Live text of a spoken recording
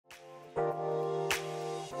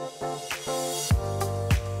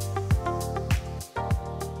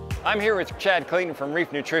I'm here with Chad Clayton from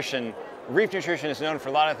Reef Nutrition. Reef Nutrition is known for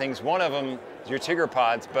a lot of things. One of them is your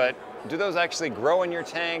Pods, but do those actually grow in your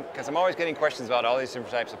tank? Because I'm always getting questions about all these different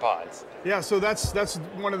types of pods. Yeah, so that's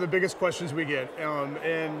one of the biggest questions we get.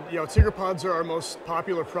 And you know, Pods are our most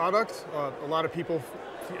popular product. A lot of people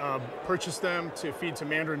purchase them to feed to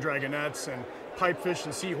mandarin dragonets and pipefish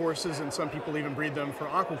and seahorses, and some people even breed them for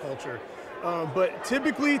aquaculture. But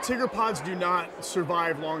typically, Pods do not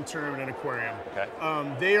survive long-term in an aquarium.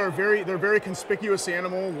 Okay. They're a very conspicuous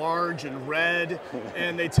animal, large and red,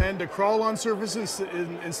 and they tend to crawl on surfaces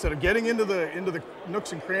instead of getting into the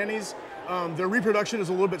nooks and crannies. Their reproduction is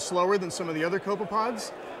a little bit slower than some of the other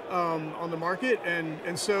Copepods on the market,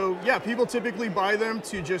 and so yeah, people typically buy them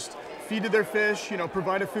to just feed to their fish, you know,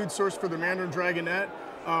 provide a food source for their mandarin dragonet,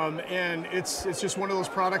 and it's just one of those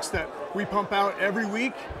products that we pump out every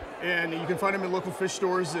week. And you can find them in local fish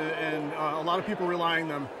stores, and a lot of people rely on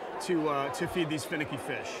them to feed these finicky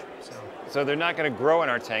fish. So they're not going to grow in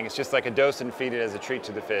our tank. It's just like a dose and feed it as a treat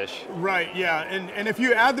to the fish. Right, yeah, and if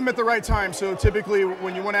you add them at the right time, so typically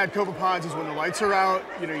when you want to add Copepods is when the lights are out,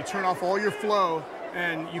 you know, you turn off all your flow,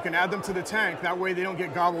 and you can add them to the tank. That way they don't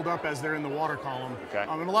get gobbled up as they're in the water column. Okay.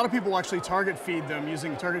 And a lot of people actually target feed them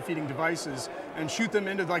using target feeding devices and shoot them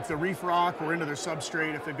into like the reef rock or into their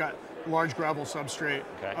substrate if they've got large gravel substrate.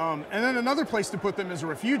 Okay. And then another place to put them is a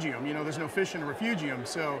refugium. You know, there's no fish in a refugium,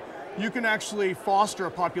 so you can actually foster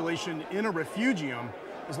a population in a refugium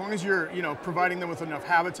as long as you're, you know, providing them with enough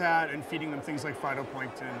habitat and feeding them things like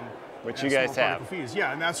phytoplankton. Which you guys have. Feeds.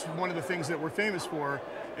 Yeah, and that's one of the things that we're famous for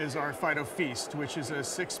is our Phyto Feast, which is a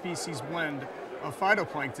 6-species blend of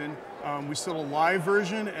phytoplankton. We sell a live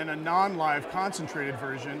version and a non-live concentrated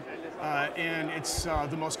version, and it's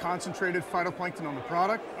the most concentrated phytoplankton on the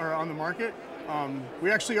product or on the market. We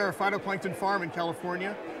actually are a phytoplankton farm in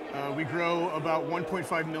California. We grow about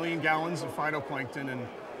 1.5 million gallons of phytoplankton, and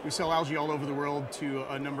we sell algae all over the world to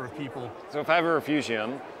a number of people. So if I have a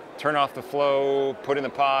refugium, turn off the flow, put in the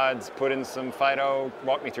pods, put in some phyto,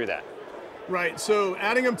 walk me through that. Right, so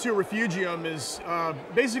adding them to a refugium is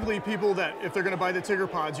basically people that, if they're going to buy the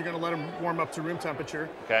Pods, you're going to let them warm up to room temperature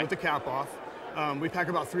with the cap off. We pack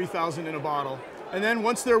about 3,000 in a bottle. And then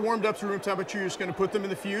once they're warmed up to room temperature, you're just going to put them in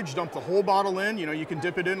the fuge, dump the whole bottle in. You know, you can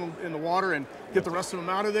dip it in the water and get the rest of them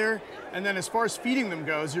out of there. And then as far as feeding them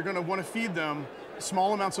goes, you're going to want to feed them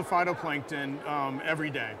small amounts of phytoplankton every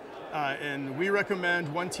day. And we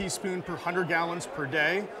recommend 1 teaspoon per 100 gallons per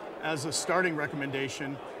day as a starting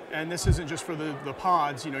recommendation. And this isn't just for the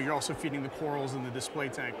pods, you know, you're also feeding the corals in the display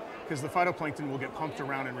tank because the phytoplankton will get pumped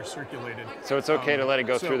around and recirculated. So it's okay to let it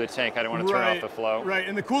go through the tank. I don't want to turn off the flow. Right,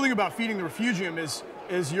 and the cool thing about feeding the refugium is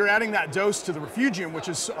you're adding that dose to the refugium, which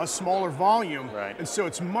is a smaller volume. Right. And so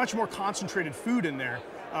it's much more concentrated food in there.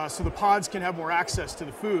 So the pods can have more access to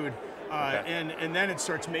the food, and then it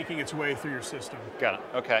starts making its way through your system. Got it,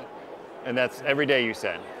 okay. And that's every day, you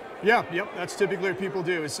said? Yeah, yep, that's typically what people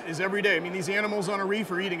do, is every day. I mean, these animals on a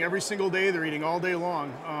reef are eating every single day, they're eating all day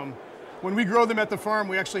long. When we grow them at the farm,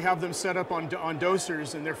 we actually have them set up on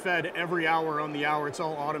dosers, and they're fed every hour on the hour. It's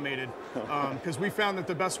all automated, because we found that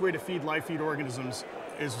the best way to feed live feed organisms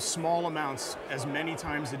is small amounts, as many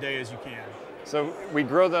times a day as you can. So we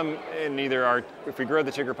grow them in if we grow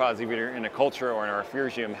the Pods either in a culture or in our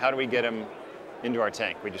refugium, how do we get them into our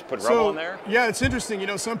tank? We just put rubble in there? Yeah, it's interesting. You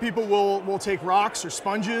know, some people will take rocks or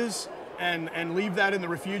sponges and leave that in the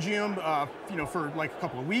refugium, you know, for like a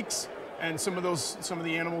couple of weeks. And some of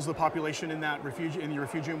the animals, the population in the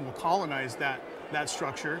refugium will colonize that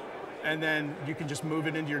structure, and then you can just move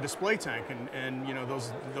it into your display tank, and you know,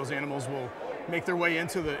 those animals will make their way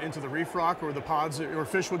into the reef rock, or the pods, or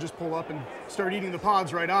fish will just pull up and start eating the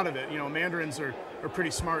pods right out of it. You know, mandarins are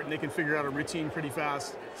pretty smart, and they can figure out a routine pretty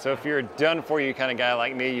fast. So if you're a done-for-you kind of guy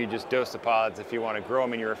like me, you just dose the pods. If you want to grow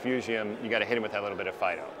them in your refugium, you got to hit them with that little bit of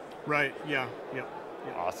phyto. Right, yeah, yep.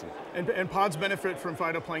 Yeah. Awesome. And pods benefit from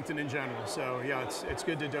phytoplankton in general, so yeah, it's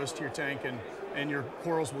good to dose to your tank, and your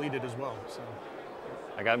corals will eat it as well. So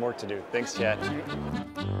I got work to do. Thanks, Chad.